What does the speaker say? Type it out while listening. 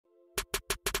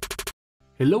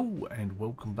Hello and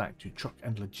welcome back to Truck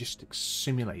and Logistics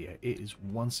Simulator. It is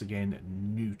once again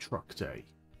new truck day.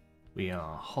 We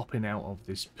are hopping out of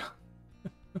this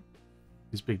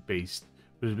this big beast.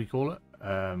 What did we call it?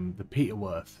 The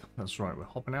Peterworth. That's right, we're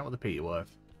hopping out of the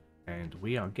Peterworth and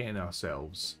we are getting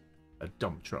ourselves a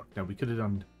dump truck. Now we could have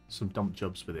done some dump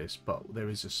jobs for this, but there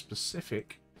is a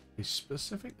specific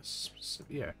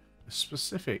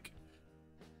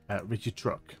rigid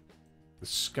truck. The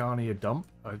Scania dump.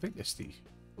 I think it's the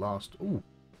last. Ooh,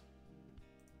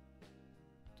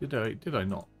 did I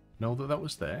not know that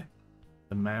was there?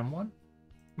 The man one.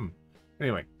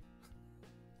 Anyway,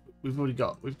 we've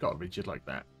got a rigid like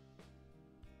that.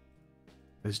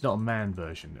 There's not a man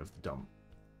version of the dump.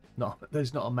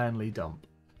 There's not a manly dump.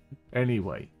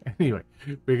 Anyway, we're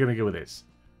gonna go with this.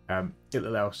 It'll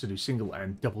allow us to do single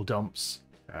and double dumps.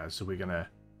 So we're gonna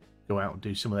go out and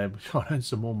do some of them, try and earn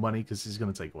some more money because this is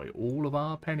going to take away all of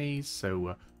our pennies.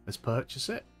 So let's purchase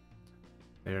it.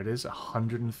 There it is,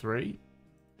 103.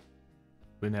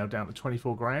 We're now down to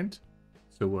 24 grand.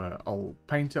 So I'll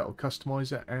paint it, I'll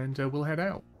customize it, and we'll head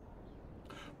out.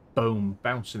 Boom,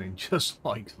 bouncing in just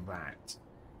like that.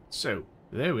 So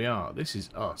there we are. This is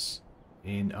us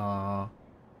in our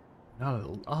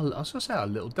little, I was going to say our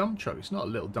little dump truck. It's not a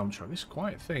little dump truck. It's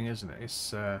quite a thing, isn't it?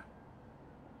 It's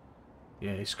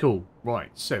yeah, it's cool.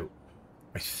 Right, so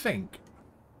I think,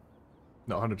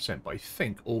 not 100%, but I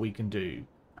think all we can do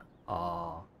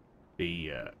are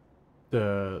the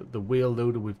wheel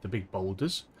loader with the big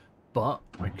boulders. But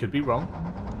I could be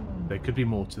wrong. There could be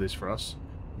more to this for us.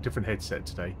 Different headset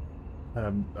today.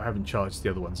 I haven't charged the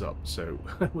other ones up, so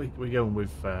we're going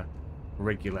with a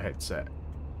regular headset.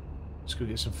 Let's go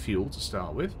get some fuel to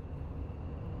start with.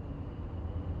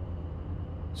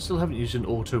 Still haven't used an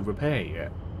auto repair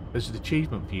yet. There's an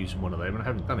achievement for using one of them, and I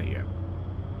haven't done it yet.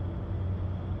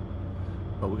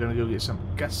 But we're going to go get some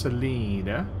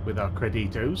gasolina with our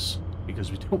creditos,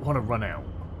 because we don't want to run out.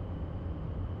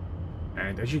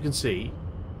 And as you can see,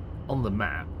 on the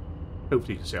map,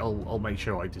 hopefully you can see, I'll make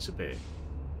sure I disappear.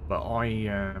 But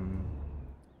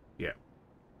yeah.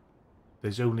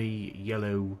 There's only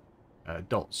yellow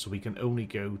dots, so we can only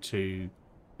go to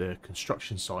the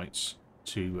construction sites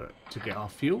to get our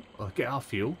fuel, or get our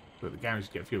fuel. At the garage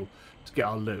to get fuel, to get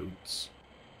our loads.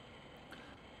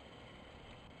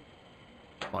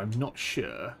 I'm not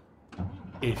sure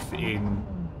if in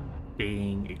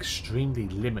being extremely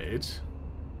limited,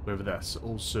 whether that's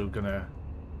also gonna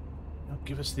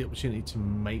give us the opportunity to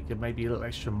make maybe a little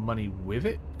extra money with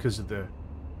it because of the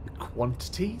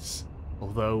quantities.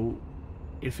 Although,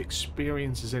 if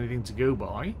experience is anything to go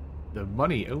by, the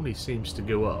money only seems to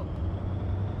go up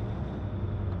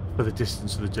for the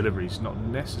distance of the deliveries, not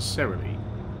necessarily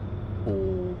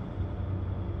for...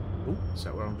 Oh, is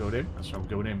that where I'm going in? That's where I'm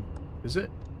going in. Is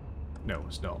it? No,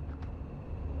 it's not.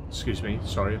 Excuse me.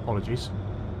 Sorry, apologies.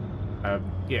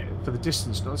 Yeah, for the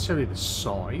distance, not necessarily the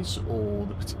size or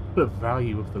the particular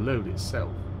value of the load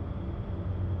itself.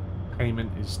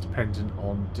 Payment is dependent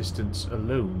on distance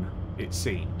alone, it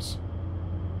seems.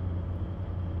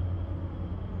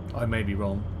 I may be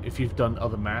wrong. If you've done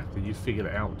other math and you've figured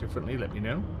it out differently, let me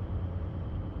know.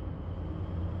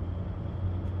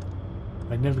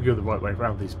 I never go the right way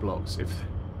around these blocks. If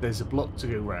there's a block to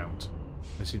go round,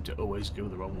 I seem to always go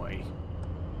the wrong way.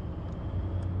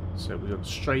 So we've got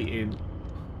straight in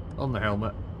on the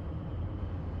helmet.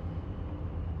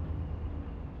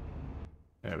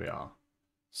 There we are.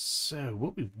 So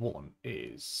what we want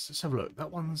is, let's have a look.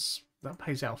 That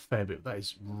pays out a fair bit. That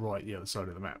is right the other side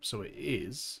of the map. So it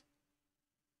is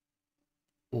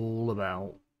all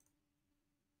about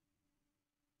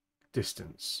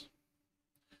distance.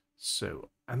 So,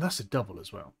 and that's a double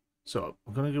as well. So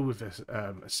I'm going to go with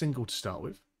a single to start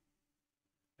with.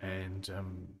 And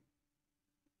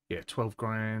yeah, 12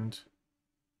 grand.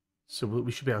 So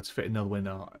we should be able to fit another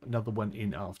one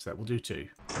in after that. We'll do two.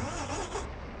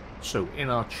 So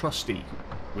in our trusty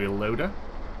wheel loader.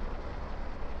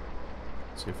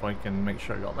 See if I can make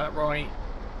sure I got that right.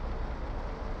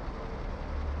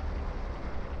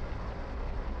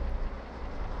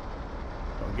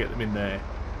 I'll get them in there.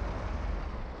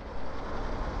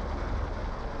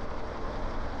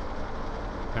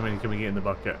 How many can we get in the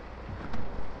bucket?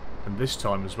 And this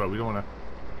time as well, we don't want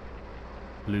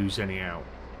to lose any out.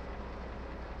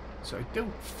 So I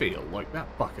don't feel like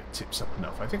that bucket tips up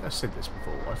enough. I think I said this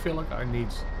before. I feel like I need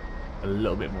a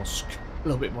little bit more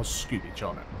scoopage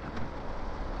on it.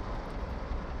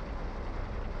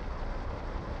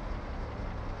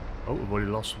 Oh, we've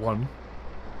already lost one.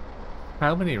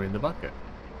 How many are in the bucket?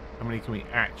 How many can we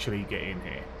actually get in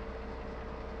here?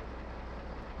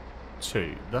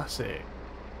 2. That's it.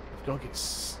 We've got to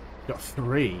get... We've got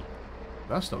 3.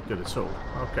 That's not good at all.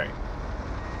 Okay.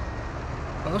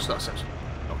 Oh, that's not such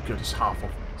not good. It's half of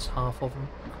them. It's half of them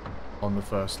on the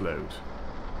first load.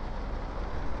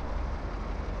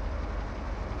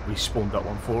 Respawned that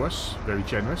one for us. Very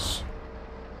generous.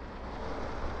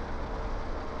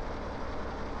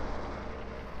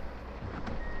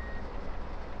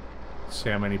 See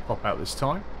how many pop out this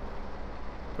time.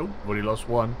 Oh, already lost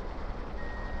one.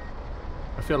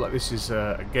 I feel like this is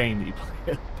a game that you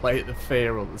play at the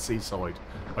fair or the seaside.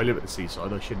 I live at the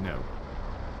seaside, I should know.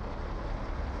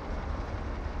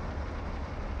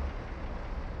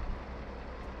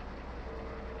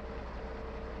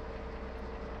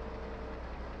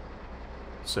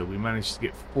 So we managed to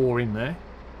get 4 in there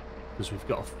because we've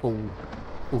got a full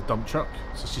dump truck.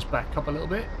 So let's just back up a little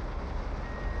bit.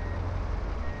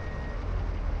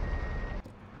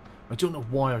 I don't know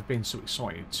why I've been so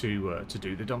excited to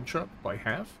do the dump truck, but I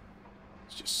have.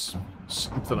 It's just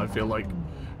something I feel like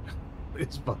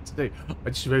it's fun to do. I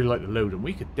just really like the load, and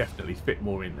we could definitely fit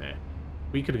more in there.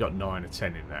 We could have got 9 or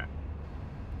 10 in that.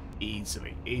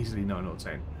 Easily 9 or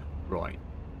 10. Right,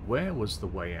 where was the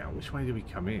way out? Which way did we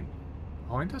come in?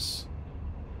 Behind us?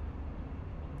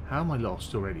 How am I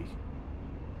lost already?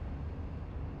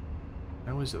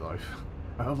 How is it though?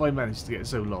 How have I managed to get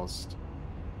so lost?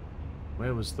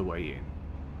 Where was the way in?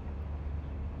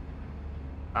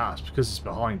 Ah, it's because it's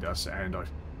behind us and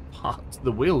I've parked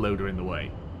the wheel loader in the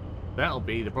way. That'll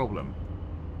be the problem.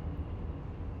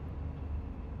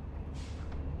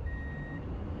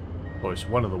 Well, it's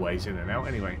one of the ways in and out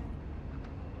anyway.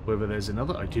 Whether there's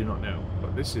another, I do not know.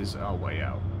 But this is our way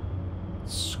out.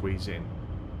 Let's squeeze in.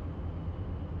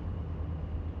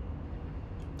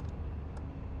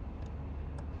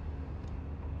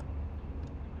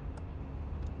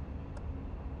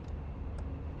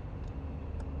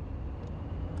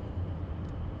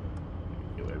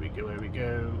 Here we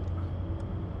go.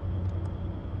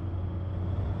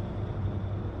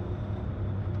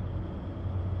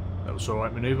 That was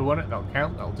alright maneuver, wasn't it? That'll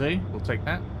count, that'll do. We'll take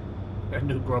that. And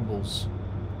no grumbles.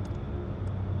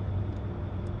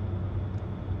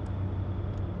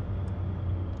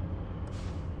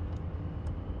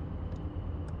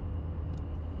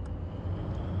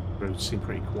 Roads seem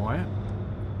pretty quiet.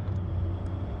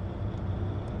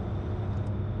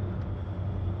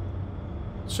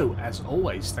 So, as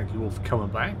always, thank you all for coming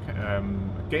back.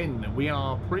 Again, we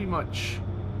are pretty much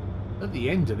at the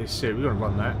end of this series. We're going to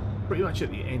run that. Pretty much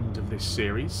at the end of this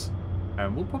series.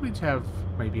 We'll probably have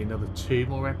maybe another 2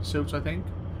 more episodes, I think.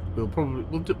 We'll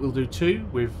do 2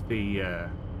 with the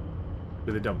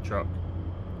dump truck.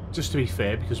 Just to be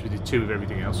fair, because we did 2 with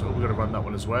everything else. So we're going to run that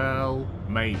one as well.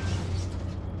 Maybe.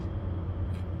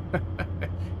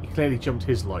 He clearly jumped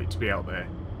his light to be out there.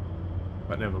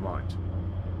 But never mind.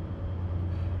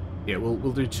 Yeah,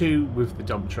 we'll do 2 with the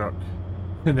dump truck,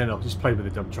 and then I'll just play with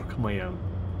the dump truck on my own.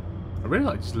 I really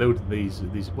like just loading these.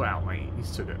 Wow, mate,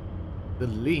 he's took it. The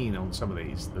lean on some of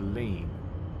these. The lean.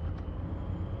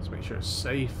 Let's make sure it's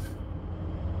safe.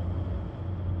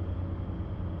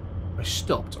 I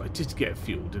stopped. I did get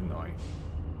fuel, didn't I?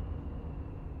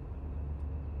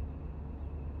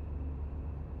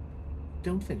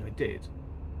 Don't think I did,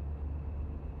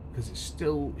 because it's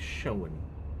still showing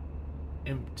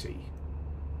empty.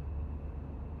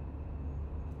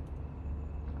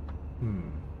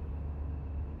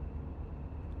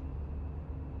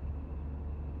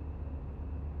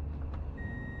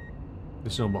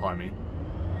 There's no one behind me.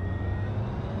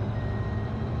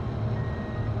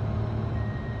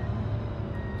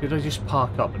 Did I just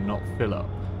park up and not fill up?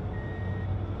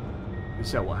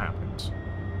 Is that what happened?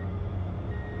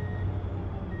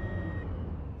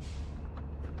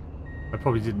 I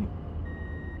probably didn't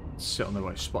sit on the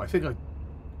right spot. I think I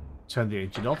turned the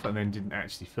engine off and then didn't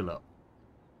actually fill up.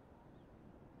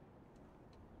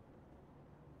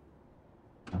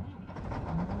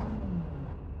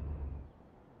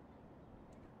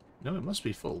 No, it must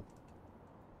be full.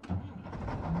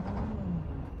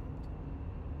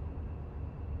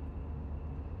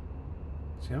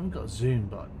 See, I haven't got a zoom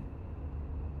button.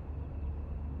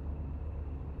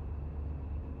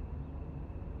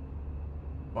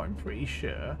 But I'm pretty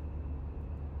sure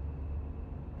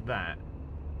that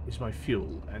is my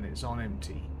fuel and it's on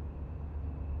empty.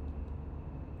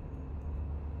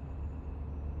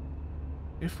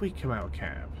 If we come out of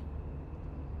cab,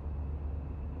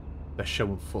 they're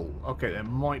showing full. Okay, there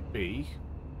might be.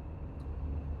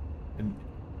 And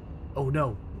oh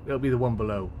no, it'll be the one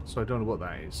below. So I don't know what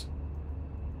that is.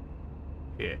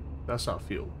 Here, that's our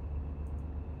fuel.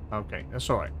 Okay, that's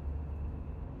all right.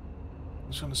 I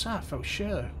was gonna say, I felt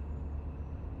sure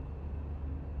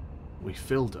we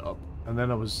filled up, and then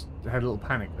I had a little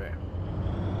panic there.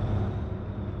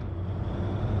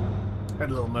 Had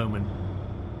a little moment.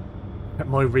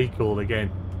 My recall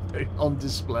again on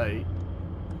display.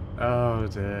 Oh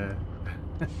dear.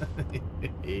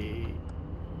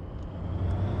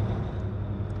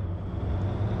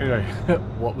 Anyway,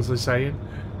 what was I saying?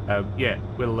 Yeah,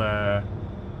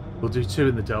 we'll do 2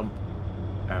 in the dump.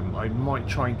 I might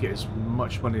try and get as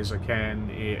much money as I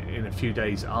can in a few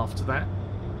days after that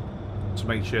to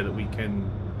make sure that we can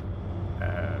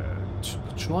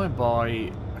try and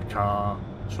buy a car,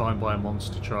 try and buy a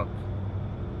monster truck.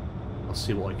 I'll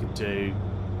see what I can do.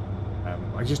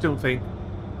 I just don't think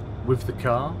with the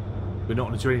car we're not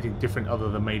going to do anything different other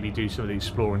than maybe do some of the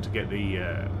exploring to get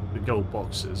the gold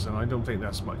boxes, and I don't think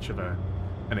that's much of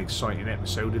an exciting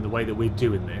episode in the way that we're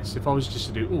doing this. If I was just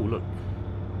to do, oh look,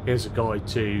 here's a guide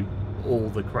to all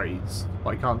the crates, but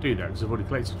I can't do that because I've already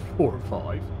collected 4 or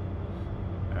 5,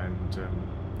 and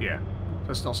yeah,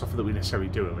 that's not something that we necessarily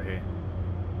do over here.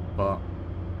 But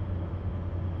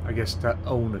I guess to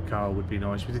own a car would be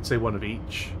nice. We did say 1 of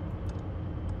each,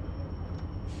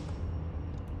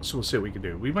 so we'll see what we can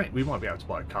do. We might be able to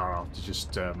buy a car after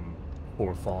just 4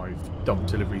 or 5 dump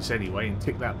deliveries anyway, and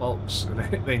tick that box, and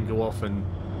then go off and,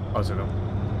 I don't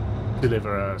know,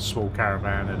 deliver a small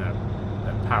caravan and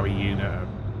a power unit,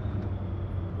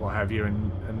 what have you,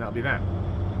 and that'll be that.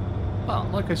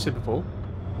 But like I said before,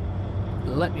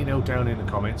 let me know down in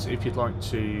the comments if you'd like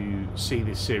to see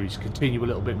this series continue a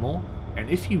little bit more, and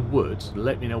if you would,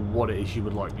 let me know what it is you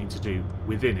would like me to do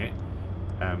within it,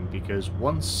 because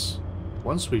once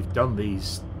we've done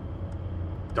these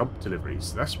dump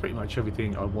deliveries, that's pretty much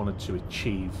everything I wanted to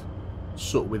achieve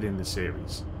sort of within the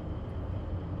series.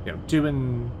 You know,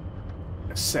 doing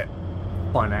a set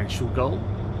financial goal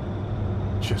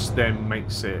just then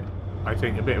makes it, I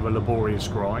think, a bit of a laborious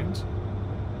grind,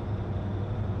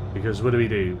 because what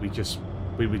do?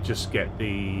 We would just get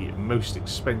the most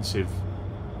expensive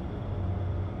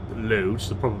loads,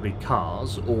 so probably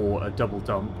cars or a double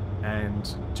dump,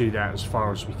 and do that as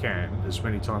far as we can, as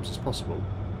many times as possible.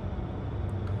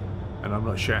 And I'm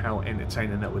not sure how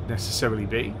entertaining that would necessarily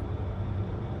be,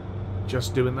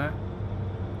 just doing that.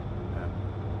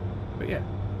 But yeah,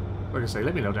 like I say,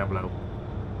 let me know down below.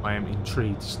 I am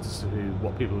intrigued as to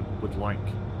what people would like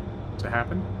to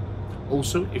happen.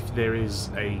 Also, if there is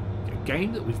a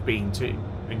game that we've been to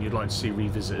and you'd like to see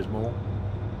revisited more,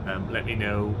 let me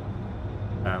know.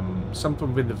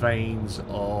 Something within the veins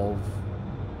of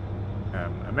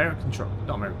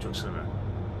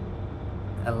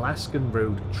Alaskan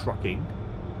road trucking.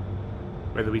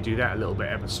 Whether we do that a little bit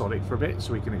episodic for a bit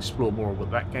so we can explore more of what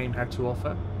that game had to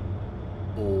offer,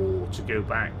 or to go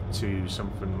back to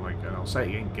something like, and I'll say it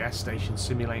again, gas station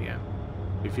simulator,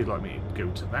 if you'd like me to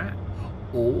go to that,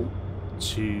 or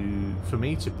for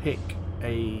me to pick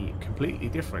a completely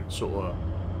different sort of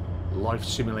life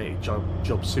simulator,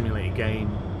 job simulator game,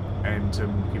 and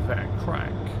give that a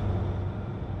crack.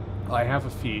 I have a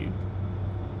few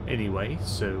anyway,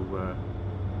 so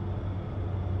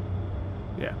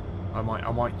yeah, I might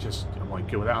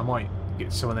go with that. I might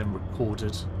get some of them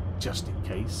recorded just in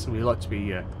case. We like to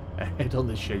be ahead on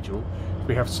the schedule. If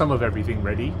we have some of everything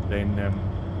ready, then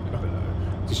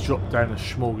just drop down a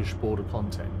smorgasbord of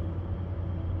content.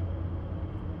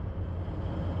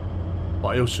 But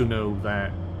I also know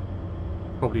that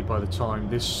probably by the time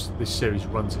this series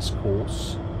runs its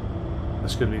course,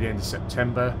 that's going to be the end of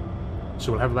September,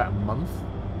 so we'll have about a month.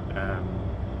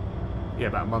 Yeah,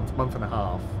 about a month and a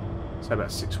half, so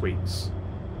about 6 weeks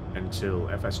until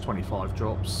FS25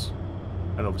 drops.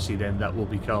 And obviously then that will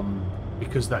become,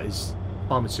 because that is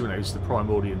Farming Simulator is the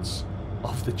prime audience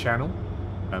of the channel,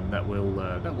 and that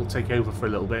will take over for a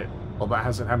little bit. Well, that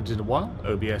hasn't happened in a while.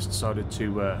 OBS decided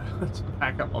to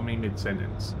back up on me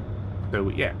mid-sentence. So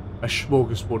yeah, a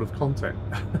smorgasbord of content.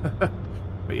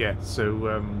 But yeah, so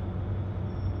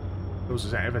what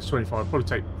was that? FS25 will probably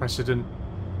take precedent,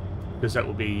 because that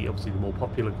will be obviously the more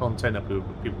popular content that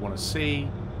people want to see.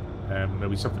 There'll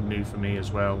be something new for me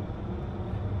as well.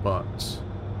 But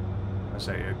I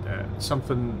say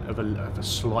something of a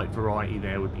slight variety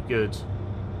there would be good.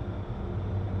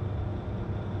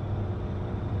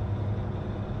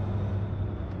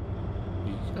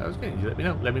 You let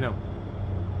me know.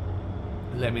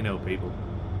 Let me know, people.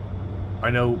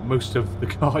 I know most of the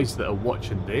guys that are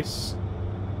watching this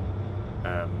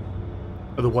are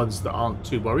the ones that aren't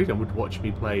too worried and would watch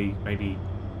me play maybe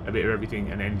a bit of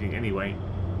everything and anything anyway.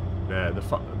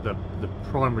 The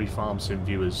primary farm sim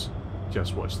viewers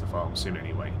just watch the farm sim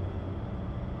anyway.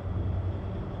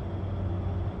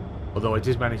 Although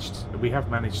we have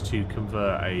managed to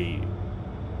convert a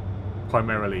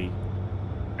primarily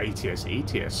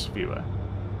ATS/ETS viewer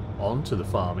onto the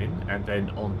farming and then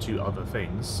onto other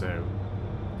things. So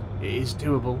It is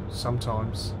doable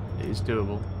sometimes. It is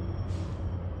doable.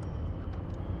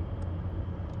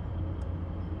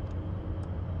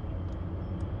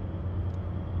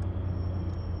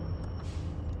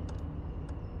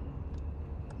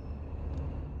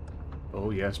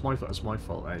 Oh yeah, it's my fault. It's my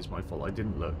fault. That is my fault. I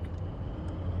didn't look.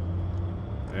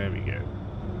 There we go.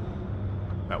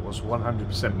 That was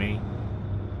 100% me.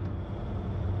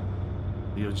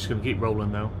 You're just going to keep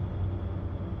rolling though.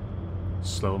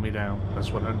 Slowing me down.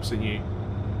 That's 100% you.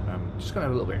 Just going to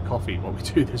have a little bit of coffee while we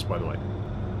do this, by the way.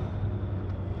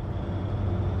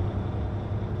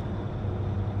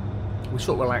 We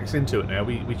sort of relax into it now.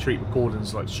 We treat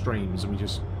recordings like streams, and we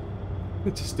just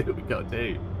do what we got to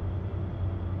do.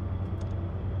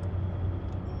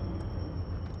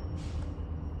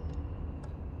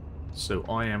 So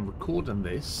I am recording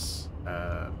this.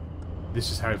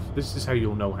 This is how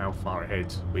you'll know how far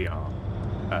ahead we are.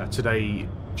 Today,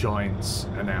 Giants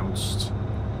announced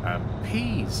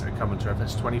peas are coming to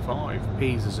FS25.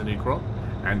 Peas is a new crop,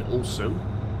 and also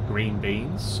green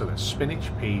beans. So there's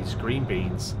spinach, peas, green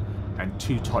beans, and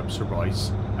 2 types of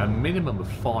rice. A minimum of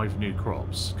 5 new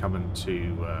crops coming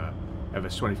to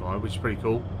FS25, which is pretty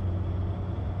cool.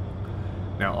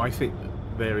 Now I think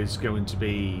there is going to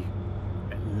be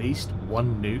at least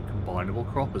 1 new combinable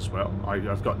crop as well.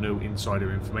 I've got no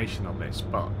insider information on this,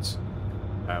 but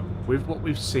with what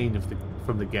we've seen of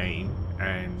from the game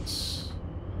and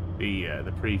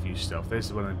the preview stuff,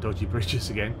 there's one of the dodgy bridges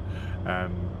again.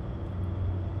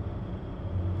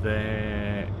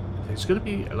 There's going to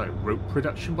be like rope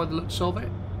production by the looks of it.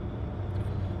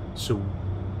 So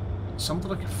something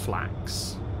like a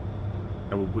flax.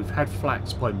 Now, we've had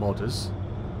flax by modders,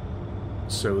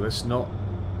 so that's not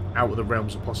out of the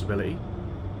realms of possibility.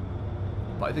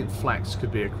 But I think flax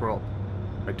could be a crop.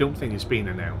 I don't think it's been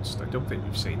announced. I don't think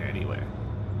we've seen it anywhere.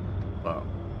 But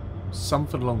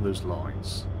something along those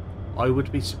lines. I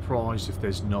would be surprised if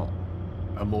there's not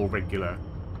a more regular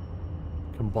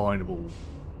combinable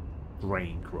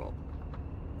grain crop,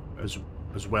 as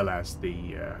well as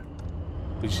the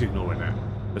just ignoring that,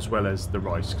 as well as the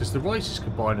rice, because the rice is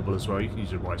combinable as well. You can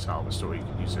use a rice harvester, or you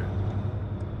can use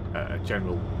a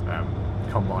general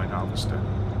combine harvester.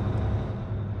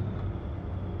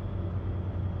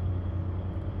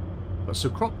 But so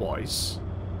crop wise,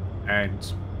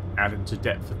 and adding to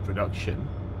depth of production,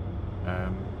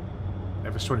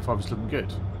 FS25 is looking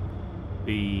good.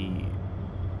 The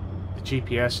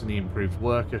GPS and the improved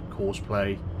worker,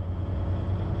 courseplay,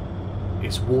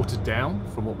 it's watered down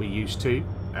from what we're used to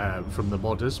from the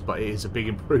modders, but it is a big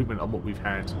improvement on what we've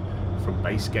had from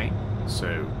base game.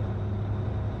 So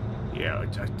yeah,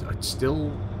 I'd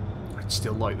still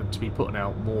like them to be putting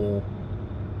out more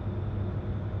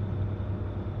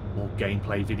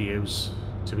gameplay videos.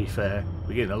 To be fair,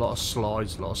 we're getting a lot of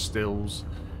slides, a lot of stills,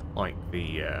 like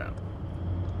the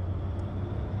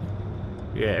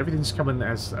yeah, everything's coming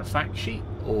as a fact sheet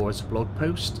or as a blog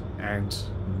post, and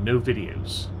no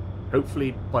videos.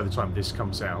 Hopefully by the time this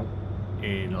comes out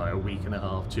in like a week and a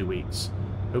half, 2 weeks,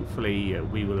 hopefully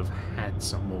we will have had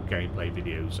some more gameplay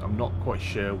videos. I'm not quite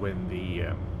sure when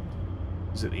the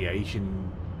is it the Asian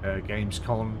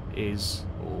Gamescom is,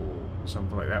 or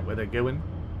something like that, where they're going,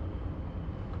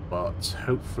 but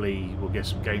hopefully we'll get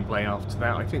some gameplay after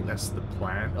that. I think that's the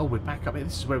plan. Oh, we're back up here.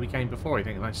 This is where we came before, I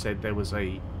think, and I said there was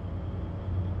a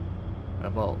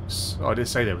box. Oh, I did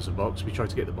say there was a box. We tried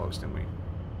to get the box, didn't we?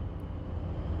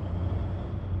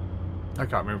 I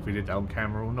can't remember if we did that on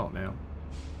camera or not now.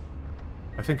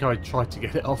 I think I tried to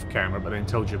get it off camera, but then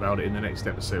told you about it in the next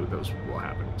episode. That was what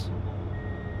happened.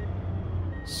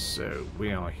 So,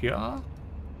 we are here. Oh,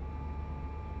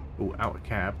 out of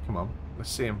cab. Come on. Let's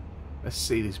see him. Let's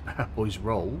see these bad boys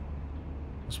roll.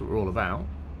 That's what we're all about.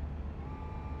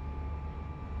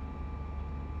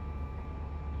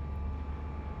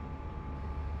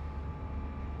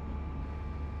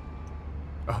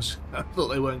 Oh, I thought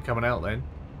they weren't coming out then.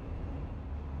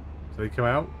 Do they come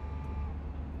out?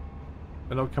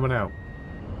 They're not coming out.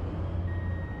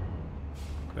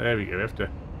 There we go. We have to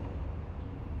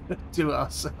do it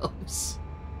ourselves.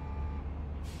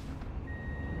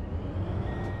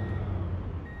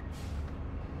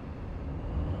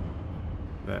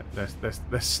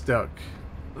 They're stuck.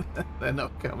 They're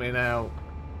not coming out.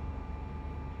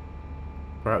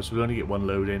 Perhaps we'll only get 1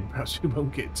 load in. Perhaps we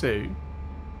won't get 2.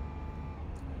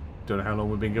 Don't know how long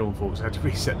we've been going for, because I had to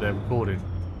reset the recording.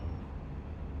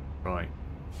 Right.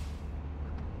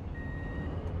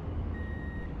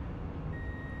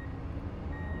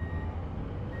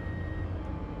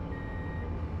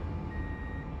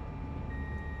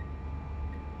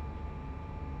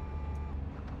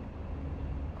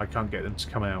 I can't get them to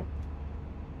come out.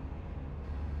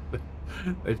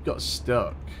 They've got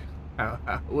stuck.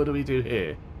 What do we do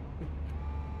here?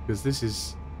 Because this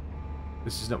is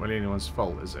not really anyone's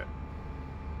fault, is it?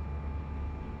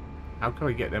 How can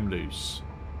I get them loose?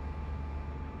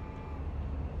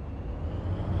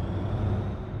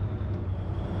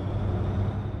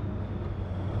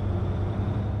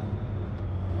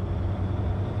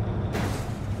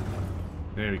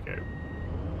 There we go.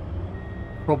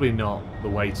 Probably not the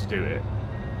way to do it,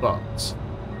 but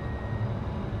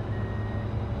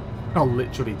I'll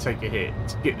literally take a hit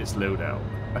to get this load out.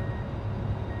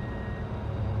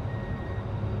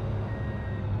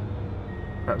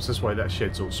 Perhaps that's why that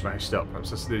shed's all smashed up. Perhaps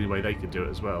that's the only way they could do it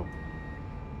as well.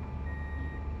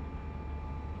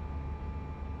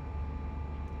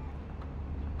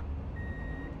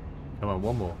 Come on,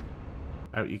 one more.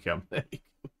 Out you come.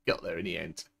 Got there in the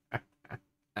end.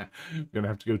 I'm going to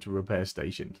have to go to a repair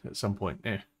station at some point.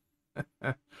 Yeah.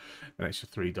 An extra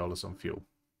 $3 on fuel.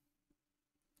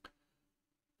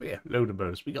 But yeah, load and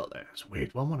bonus. We got there. That's a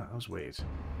weird one, wasn't it? That was weird.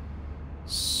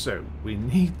 So, we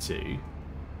need to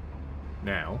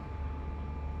now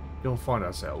go and find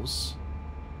ourselves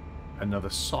another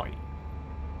site.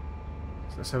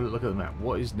 So let's have a look at the map.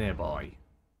 What is nearby?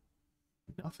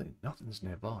 Nothing. Nothing's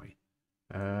nearby.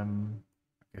 I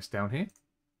guess down here.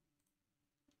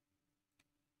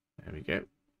 There we go.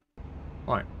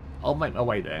 Right, I'll make my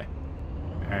way there,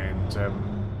 and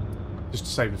just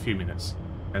to save a few minutes,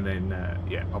 and then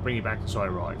yeah, I'll bring you back as I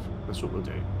arrive. That's what we'll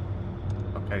do.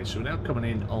 Okay, so we're now coming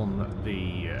in on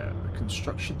the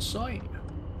construction site,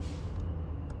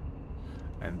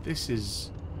 and this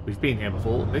is, we've been here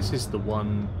before. This is the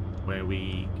one where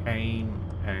we came,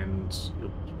 and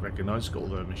you'll recognise, got all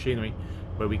the machinery,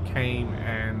 where we came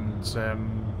and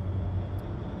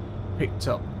picked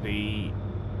up the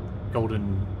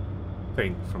golden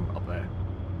thing from up there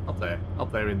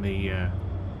in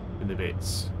the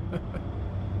bits.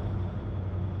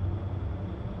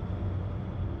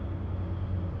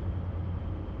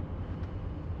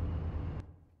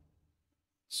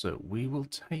 So we will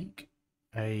take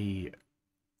a,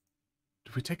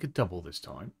 if we take a double this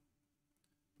time,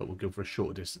 but we'll go for a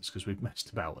shorter distance because we've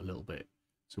messed about a little bit.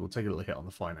 So we'll take a little hit on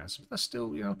the finance, but that's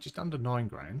still, you know, just under $9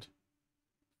 grand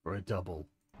for a double.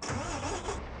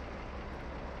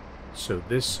 So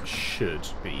this should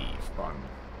be fun,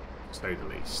 to say the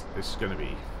least. This is going to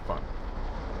be fun.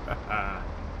 Got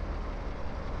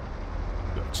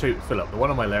two to fill up, the one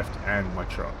on my left and my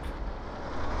truck.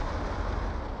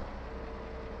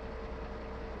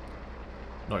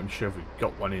 Not even sure if we've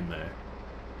got one in there.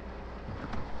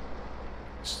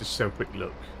 Let's just have a quick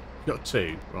look. Got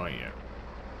two, right? Yeah.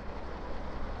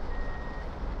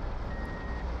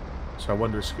 So I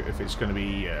wonder if it's going to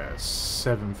be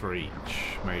 7 for each,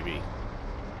 maybe.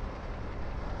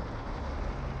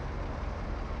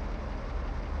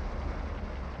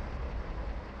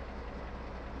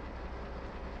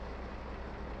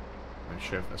 Not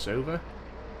sure if that's over.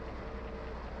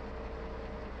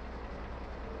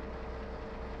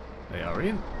 They are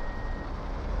in.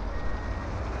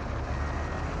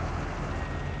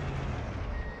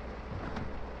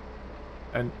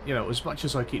 And, you know, as much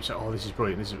as I keep saying, oh, this is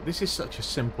brilliant, this is such a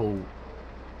simple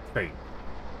thing.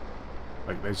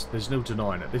 Like, there's no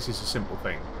denying it. This is a simple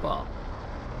thing. But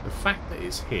the fact that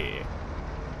it's here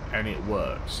and it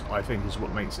works, I think, is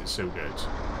what makes it so good.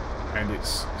 And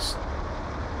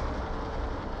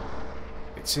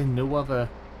it's in no other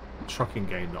trucking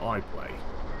game that I play.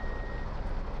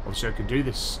 Obviously, I can do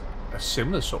this, a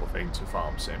similar sort of thing to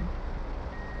Farm Sim.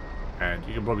 And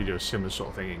you can probably do a similar sort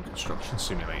of thing in Construction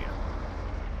Simulator.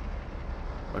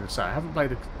 Like I say, I haven't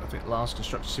played, I think the last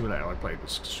Construction Simulator I played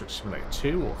was Construction Simulator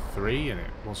 2 or 3, and it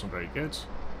wasn't very good.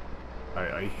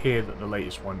 I hear that the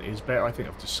latest one is better. I think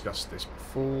I've discussed this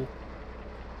before.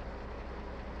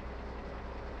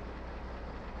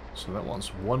 So that wants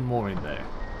one more in there.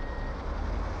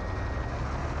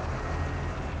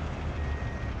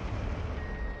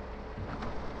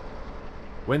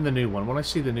 When I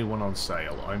see the new one on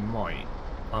sale, I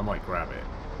might grab it.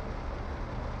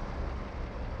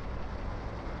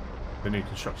 The new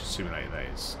Construction Simulator, that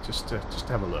is, just to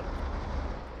have a look.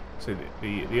 So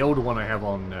the older one I have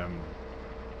on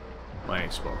my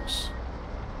Xbox.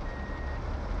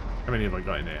 How many have I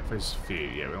got in there? There's a few.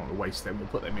 Yeah, we don't want to waste them. We'll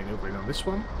put them in over in on this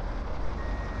one.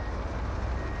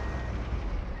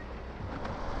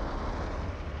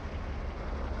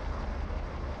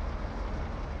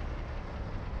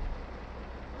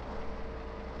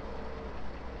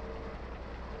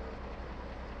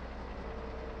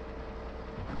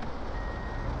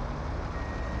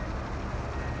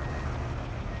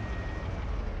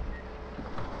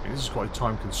 This is quite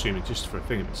time consuming just for a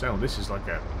thing of its own. This is like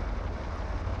a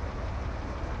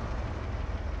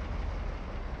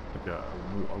like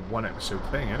a one episode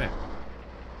thing, isn't it?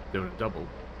 Doing a double.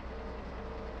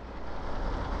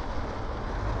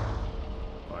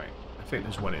 Right, I think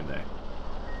there's one in there.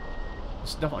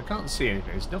 There's nothing, I can't see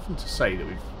anything. There's nothing to say that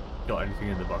we've got anything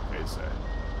in the bucket, is there?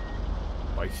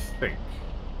 I think.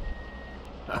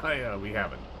 Yeah, we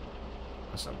haven't.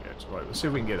 That's not good. Right, let's see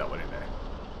if we can get that one in there.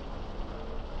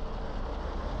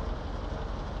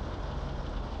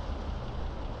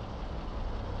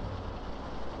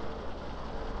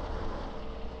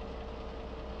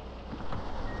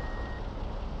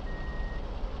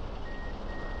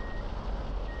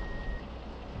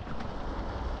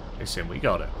 Listen, we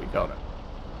got it. We got it.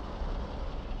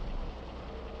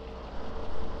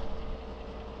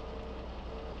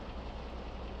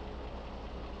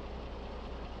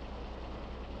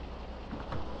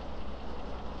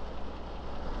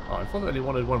 Oh, I thought I only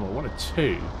wanted one more. I wanted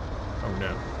two. Oh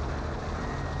no.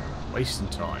 Wasting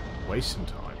time. Wasting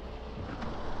time.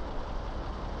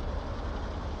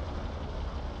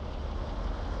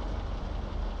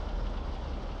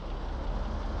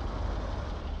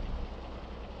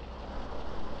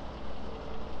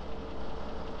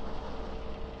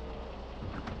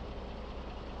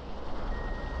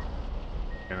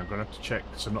 And I'm going to have to check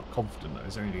because I'm not confident that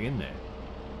there's anything in there.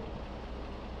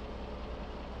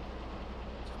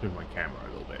 Let's move my camera a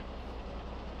little bit.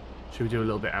 Should we do a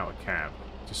little bit out of cab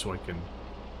just so I can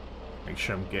make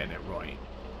sure I'm getting it right?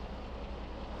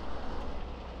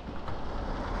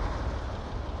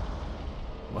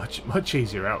 Much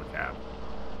easier out of cab.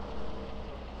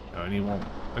 I only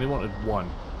wanted one,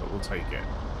 but we'll take it.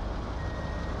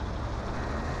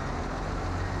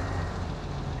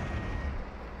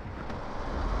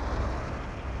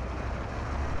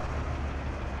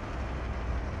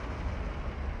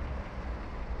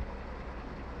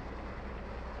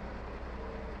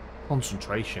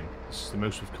 Concentration. This is the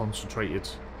most we've concentrated.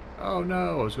 Oh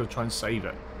no, I was going to try and save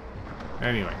it.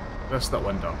 Anyway, that's that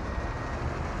one done.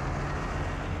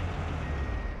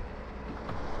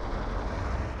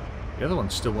 The other one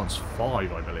still wants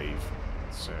 5, I believe.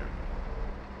 So,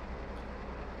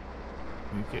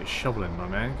 you get shoveling, my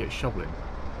man. Get shoveling.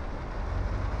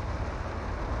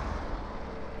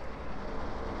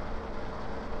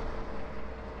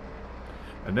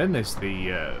 And then there's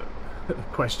the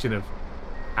question of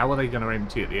how are they going to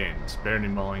empty at the end, bearing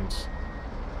in mind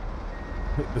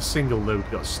the single load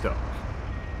got stuck.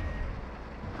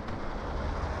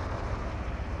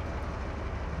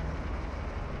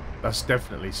 That's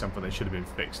definitely something that should have been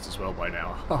fixed as well by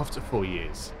now, after 4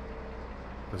 years.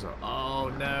 I was like,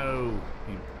 oh no,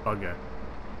 you bugger.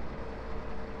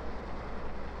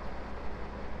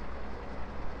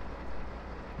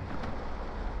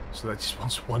 So that just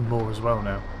wants one more as well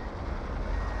now.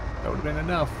 That would have been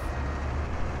enough.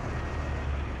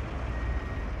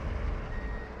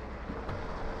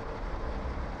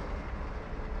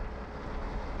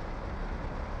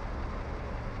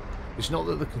 It's not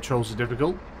that the controls are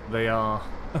difficult, they are...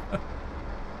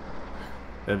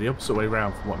 they're the opposite way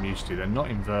around from what I'm used to. They're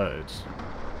not inverted.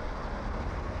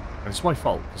 And it's my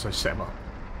fault, because I set them up.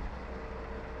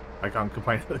 I can't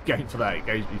complain at the game for that. It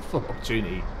gave me full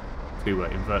opportunity to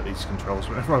invert these controls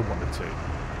whenever I wanted to.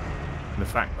 And the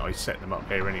fact that I set them up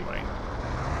here anyway.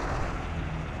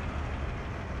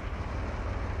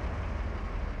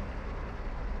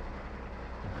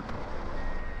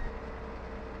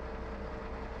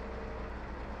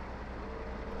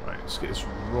 Let's get this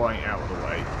right out of the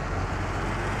way.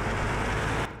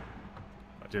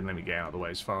 I didn't let me get out of the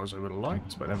way as far as I would have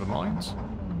liked, but never mind.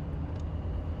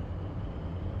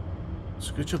 It's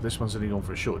a good job this one's only gone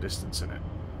for a short distance in it.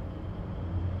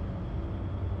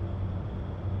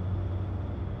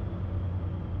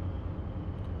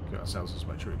 Give ourselves as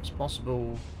much room as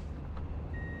possible.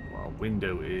 Our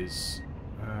window is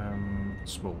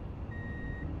small.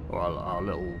 Or our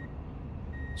little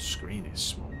screen is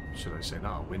small. Should I say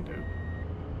not our window?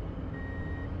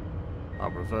 Our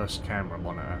reverse camera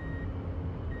monitor.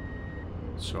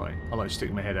 Sorry, I like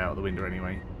sticking my head out of the window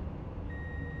anyway.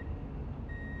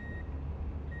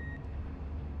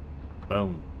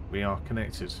 Boom, we are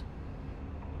connected.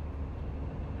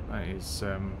 That is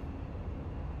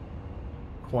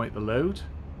quite the load.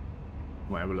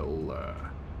 Might have a little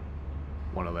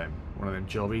one of them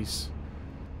jobbies.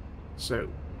 So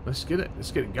let's get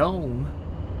it going.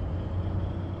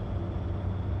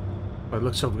 But it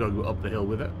looks like we've got to go up the hill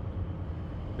with it.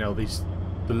 Now the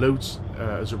loads,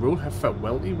 as a rule, have felt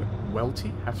weighty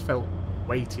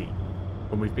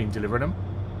when we've been delivering them.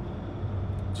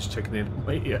 Just checking in.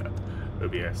 Wait, yeah,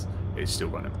 OBS, it's still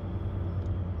running.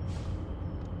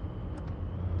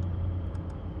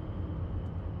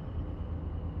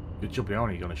 Good job we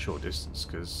only gone a short distance,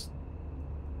 because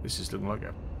This is looking like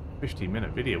a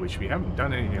 15-minute video, which we haven't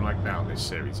done anything like that on this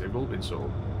series. They've all been sort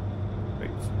of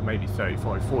maybe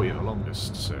 35, 40 at the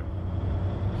longest. So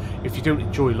if you don't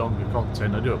enjoy longer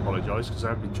content, I do apologise, because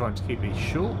I've been trying to keep these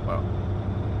short, but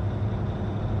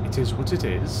it is what it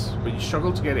is. When you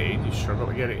struggle to get it in, you struggle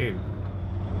to get it in.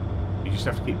 You just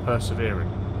have to keep persevering.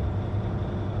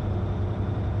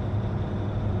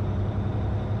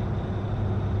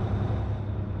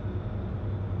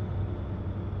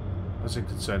 I was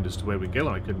concerned as to where we go,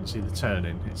 and I couldn't see the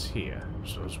turn-in. It's here,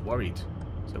 so I was worried.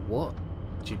 So what?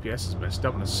 GPS is messed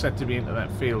up and has sent me into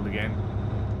that field again.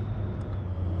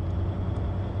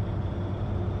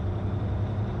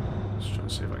 Just trying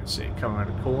to see if I can see it coming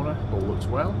around the corner. All looks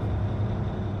well.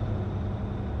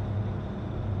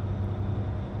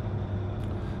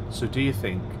 So do you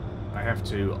think I have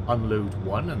to unload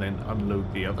one and then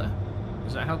unload the other?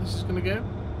 Is that how this is going to go?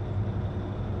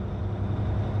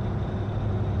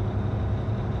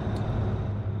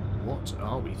 What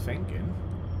are we thinking?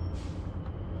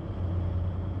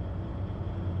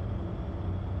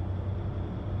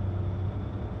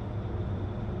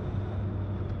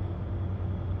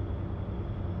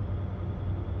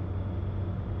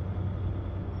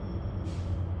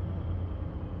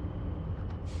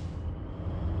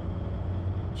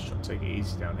 Just try to take it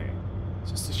easy down here.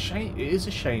 It's just a shame. It is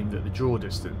a shame that the draw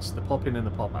distance, the pop in and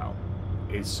the pop out,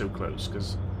 is so close,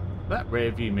 because that rear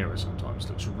view mirror sometimes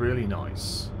looks really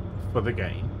nice for the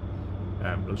game.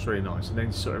 Looks really nice, and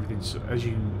then sort of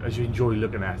everything, as you enjoy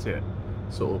looking at it,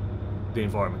 sort of the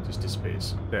environment just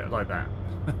disappears there, like that.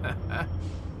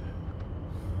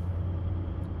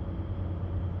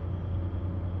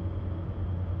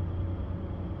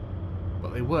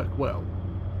 But they work well.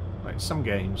 Like some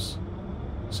games,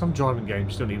 some driving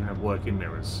games don't even have working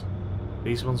mirrors.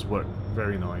 These ones work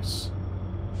very nice.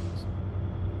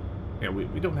 Yeah,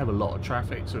 we don't have a lot of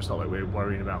traffic, so it's not like we're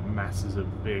worrying about masses of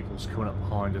vehicles coming up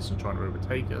behind us and trying to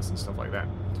overtake us and stuff like that.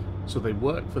 So they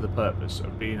work for the purpose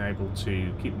of being able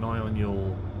to keep an eye on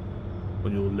your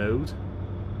load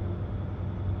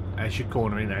as you're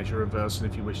cornering, as you're reversing,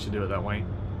 if you wish to do it that way.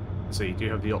 So you do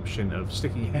have the option of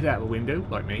sticking your head out the window,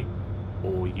 like me,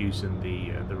 or using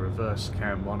the reverse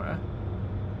cam monitor,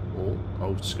 or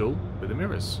old school with the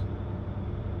mirrors.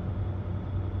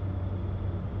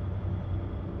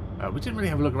 We didn't really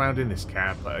have a look around in this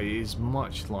cab, but it is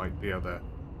much like the other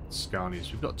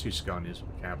Scanias. We've got two Scanias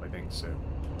with the cab, I think, so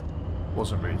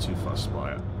wasn't really too fussed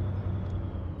by it.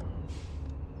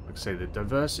 Like I say, the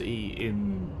diversity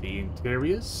in the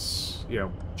interiors, you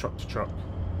know, truck to truck.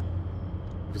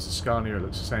 If it's a Scania, it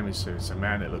looks the same. If it's a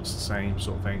man, it looks the same,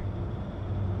 sort of thing.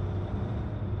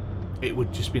 It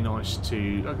would just be nice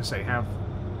to, like I say, have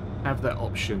that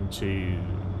option to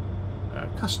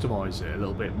customize it a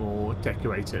little bit more,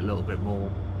 decorate it a little bit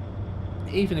more.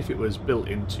 Even if it was built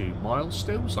into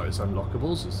milestones, like it's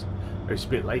unlockables. It's a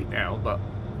bit late now, but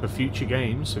for future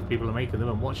games, if people are making them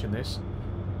and watching this,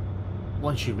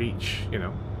 once you reach, you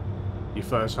know, your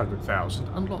first 100,000,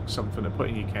 unlock something to put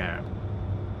in your cab.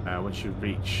 Once you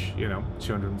reach, you know,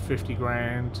 250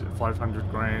 grand, 500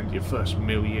 grand, your first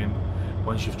million,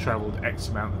 once you've travelled X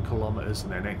amount of kilometres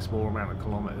and then X more amount of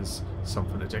kilometres,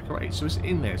 something to decorate. So it's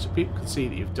in there so people can see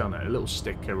that you've done it. A little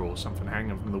sticker or something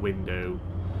hanging from the window,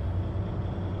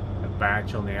 a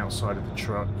badge on the outside of the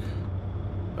truck,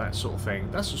 that sort of thing.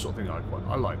 That's the sort of thing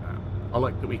I like that. I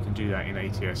like that we can do that in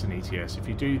ATS and ETS. If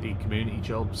you do the community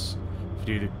jobs, if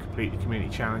you do complete the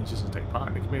community challenges and take part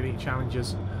in the community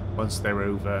challenges, once they're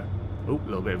over, oh, a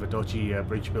little bit of a dodgy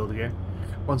bridge build again.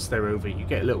 Once they're over, you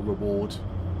get a little reward,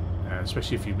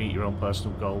 especially if you meet your own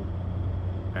personal goal,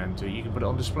 and you can put it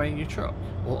on display in your truck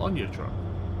or on your truck.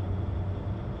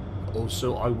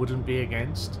 Also, I wouldn't be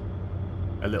against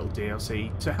a little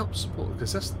DLC to help support,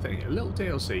 because that's the thing, a little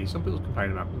DLC, some people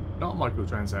complain about, not a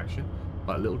microtransaction,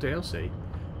 but a little DLC,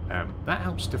 that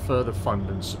helps to further fund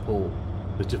and support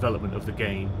the development of the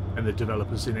game and the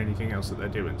developers in anything else that they're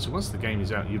doing. So once the game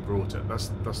is out, you brought it,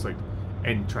 that's like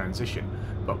end transition,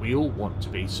 but we all want to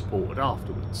be supported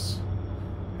afterwards.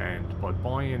 And by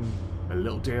buying a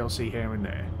little DLC here and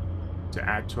there to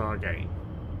add to our game,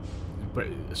 but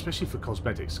especially for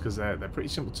cosmetics, because they're pretty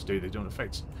simple to do, they don't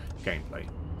affect gameplay,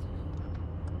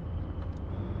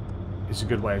 it's a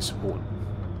good way of supporting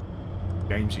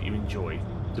games that you enjoy,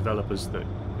 developers that,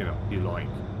 you know, you like.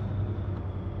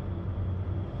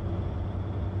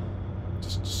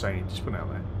 Just saying, just put it out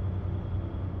there.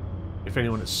 If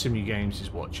anyone at Simu Games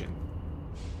is watching,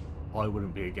 I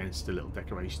wouldn't be against a little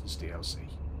decorations DLC.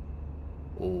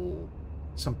 Or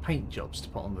some paint jobs to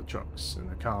put on the trucks and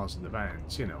the cars and the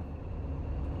vans, you know.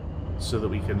 So that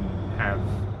we can have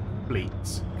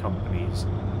fleets, companies,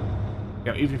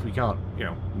 You know, even if we can't, you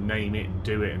know, name it and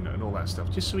do it and all that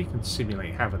stuff, just so we can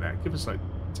simulate having that. Give us like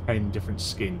 10 different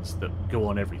skins that go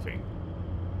on everything.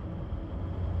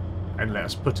 And let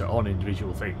us put it on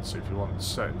individual things. So if you want a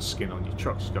certain skin on your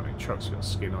trucks, you've got any trucks, you've got a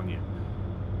skin on your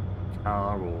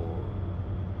car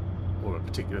or a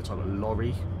particular type of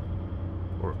lorry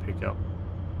or a pickup.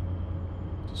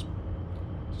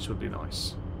 Just would be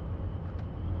nice.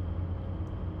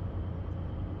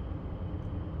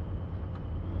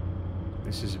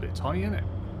 This is a bit tight, isn't it?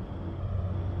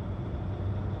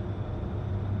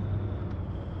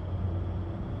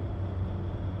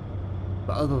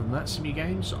 But other than that, Simu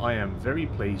Games, I am very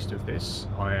pleased with this.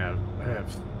 I have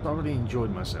thoroughly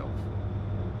enjoyed myself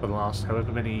for the last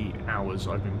however many hours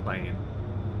I've been playing.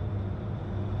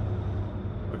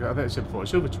 Like I said before,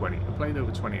 it's over 20. I played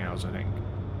over 20 hours, I think.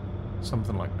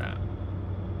 Something like that.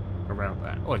 Around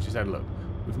that. Oh, I just had a look.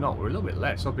 We're a little bit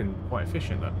less. I've been quite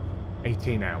efficient though.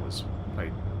 18 hours.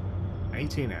 Played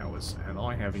 18 hours, and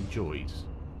I have enjoyed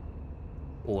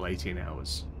all 18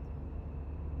 hours.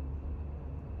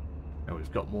 Now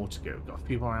we've got more to go. We've got a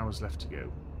few more hours left to go.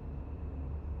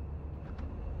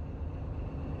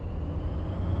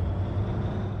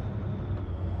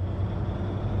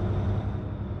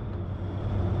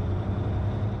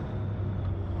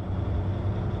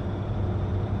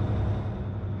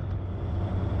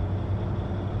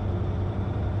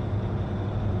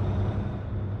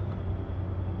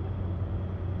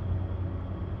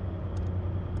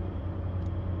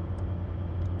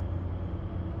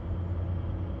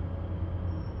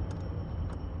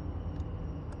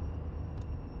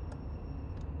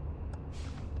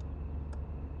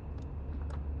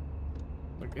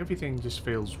 Everything just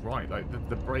feels right. Like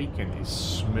the braking is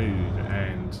smooth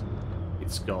and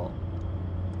it's got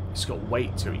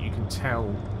weight to it. You can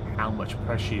tell how much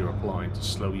pressure you're applying to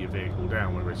slow your vehicle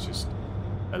down, whether it's just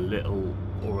a little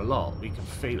or a lot. We can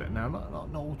feel it. Now,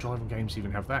 not all driving games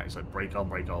even have that. It's like brake on,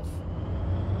 brake off,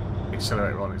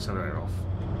 accelerator on, accelerator off.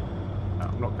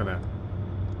 I'm not gonna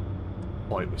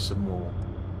fight with some more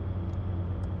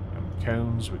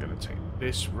cones. We're gonna take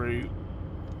this route.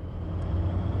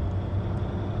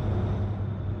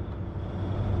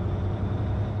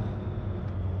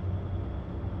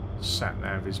 Sat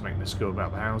nav is making us go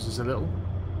about the houses a little.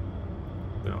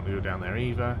 We're not going to go down there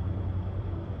either.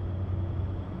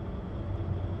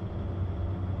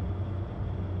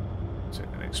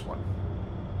 Take the next one.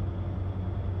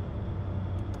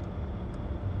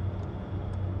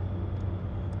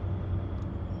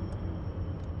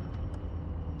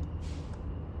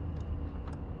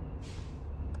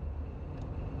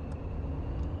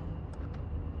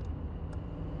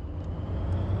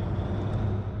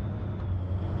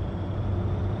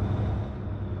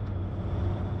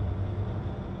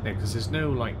 Because there's no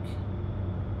like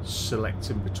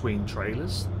selecting between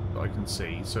trailers that I can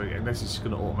see, so unless it's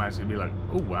going to automatically be like,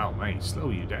 oh wow mate,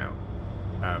 slow you down,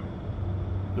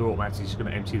 they're automatically just going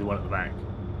to empty the one at the back.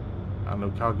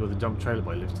 Unload cargo with a dump trailer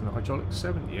by lifting the hydraulic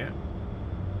 7, yeah.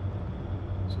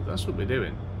 So that's what we're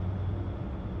doing.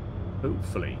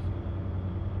 Hopefully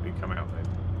we come out there,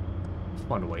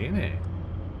 find a way in here.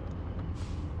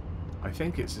 I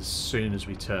think it's as soon as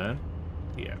we turn,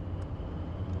 yeah.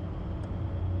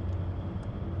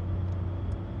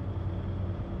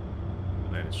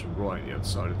 It's right the other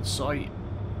side of the site.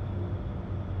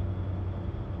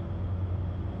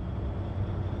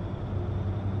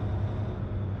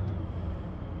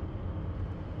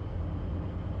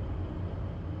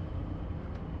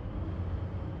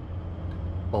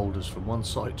 Boulders from one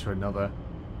site to another.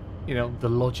 You know, the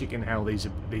logic in how these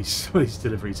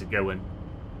deliveries are going,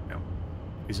 you know,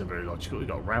 isn't very logical. We've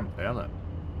got a ramp there, look.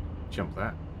 Jump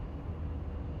that.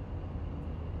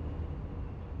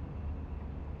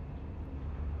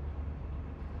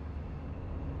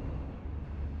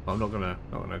 I'm not gonna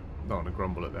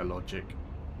grumble at their logic.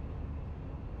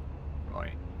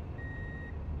 Right.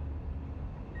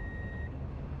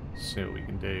 See what we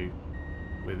can do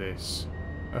with this.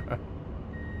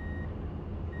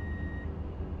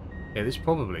 Yeah, this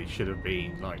probably should have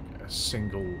been like a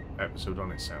single episode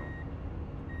on its own.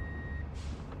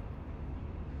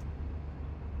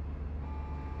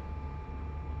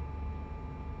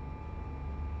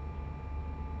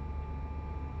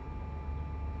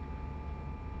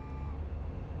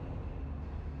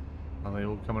 Are they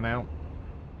all coming out?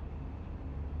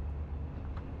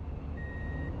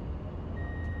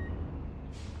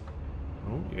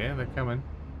 Oh, yeah, they're coming.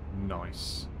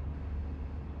 Nice.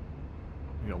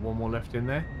 We got one more left in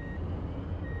there.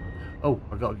 Oh,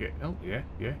 I gotta get... Oh, yeah.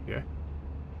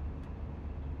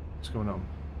 What's going on?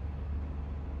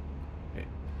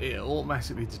 It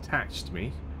automatically detached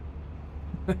me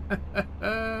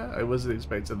I wasn't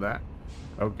expecting that.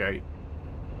 Okay.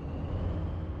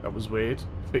 That was weird.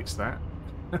 Fix that.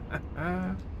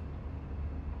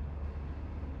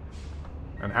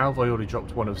 And how have I already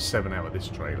dropped 1 of 7 out of this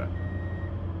trailer?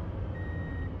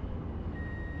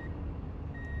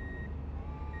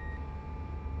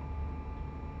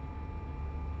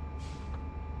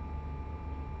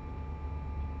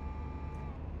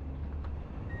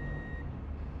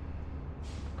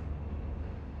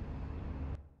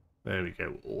 There we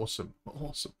go. Awesome.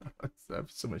 Awesome. I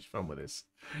have so much fun with this.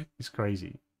 It's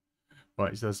crazy.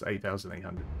 Right, so that's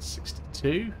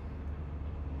 8,862.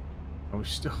 And we've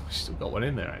still got one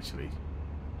in there, actually.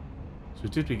 So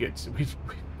did we get to... We've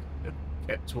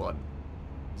kept one.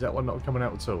 Is that one not coming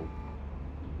out at all?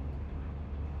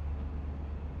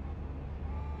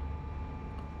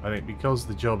 I think because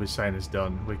the job is saying it's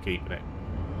done, we're keeping it.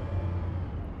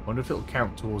 Wonder if it'll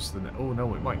count towards the... Oh,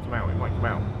 no, it might come out. It might come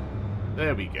out.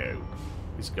 There we go.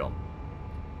 It's gone.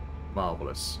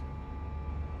 Marvellous.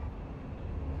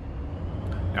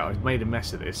 Now, I've made a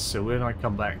mess of this, so when I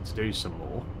come back to do some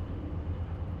more,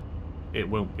 it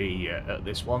won't be at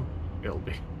this one.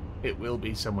 It will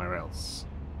be somewhere else.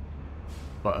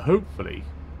 But hopefully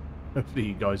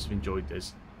you guys have enjoyed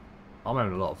this. I'm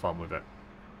having a lot of fun with it.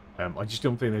 I just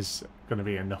don't think there's going to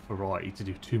be enough variety to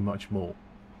do too much more.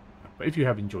 But if you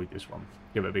have enjoyed this one,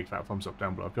 give it a big fat thumbs up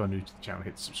down below. If you're new to the channel,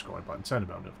 hit the subscribe button, turn the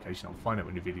bell notification. I'll find out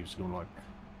when new videos go live.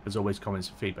 There's always comments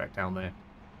and feedback down there.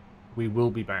 We will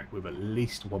be back with at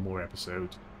least 1 more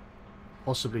episode.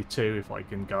 Possibly 2 if I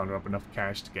can garner up enough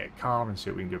cash to get a car and see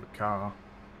what we can do with a car.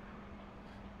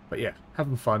 But yeah,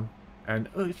 having fun. And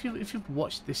if you've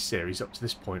watched this series up to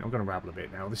this point, I'm going to rabble a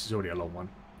bit now. This is already a long one.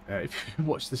 If you've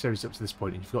watched the series up to this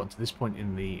point and you've gotten to this point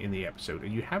in the episode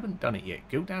and you haven't done it yet,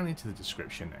 go down into the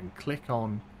description and click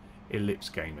on Ellipse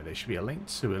Gamer. There should be a link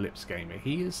to Ellipse Gamer.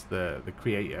 He is the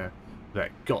creator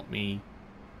that got me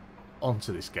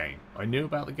onto this game. I knew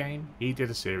about the game. He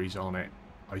did a series on it.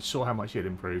 I saw how much it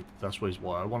improved. That's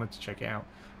why I wanted to check it out.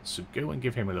 So go and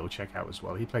give him a little check out as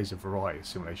well. He plays a variety of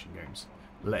simulation games.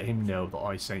 Let him know that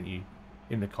I sent you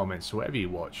in the comments or whatever you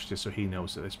watch, just so he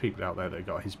knows that there's people out there that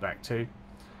got his back too.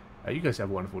 You guys have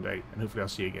a wonderful day, and hopefully I'll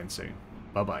see you again soon.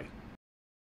 Bye bye.